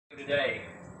today.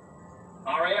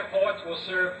 Our airports will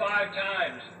serve 5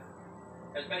 times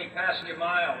as many passenger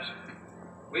miles.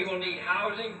 We will need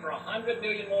housing for 100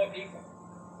 million more people,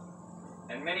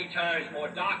 and many times more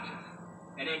doctors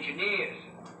and engineers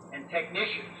and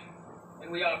technicians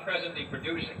than we are presently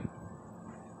producing.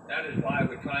 That is why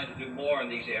we're trying to do more in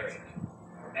these areas.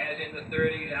 As in the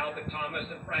 30s, Albert Thomas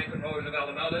and Franklin Roosevelt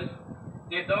and others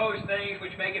did those things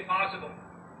which make it possible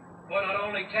for not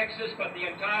only Texas, but the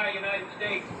entire United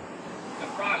States to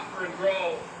prosper and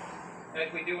grow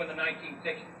as we do in the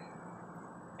 1960s.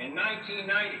 In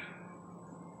 1990,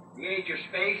 the age of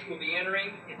space will be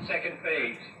entering its second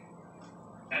phase,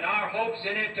 and our hopes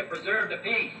in it to preserve the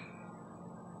peace,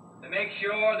 to make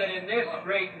sure that in this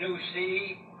great new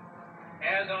sea,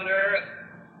 as on Earth,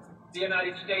 the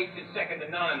United States is second to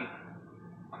none.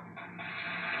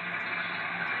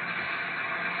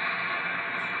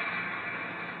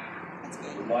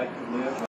 Would like to live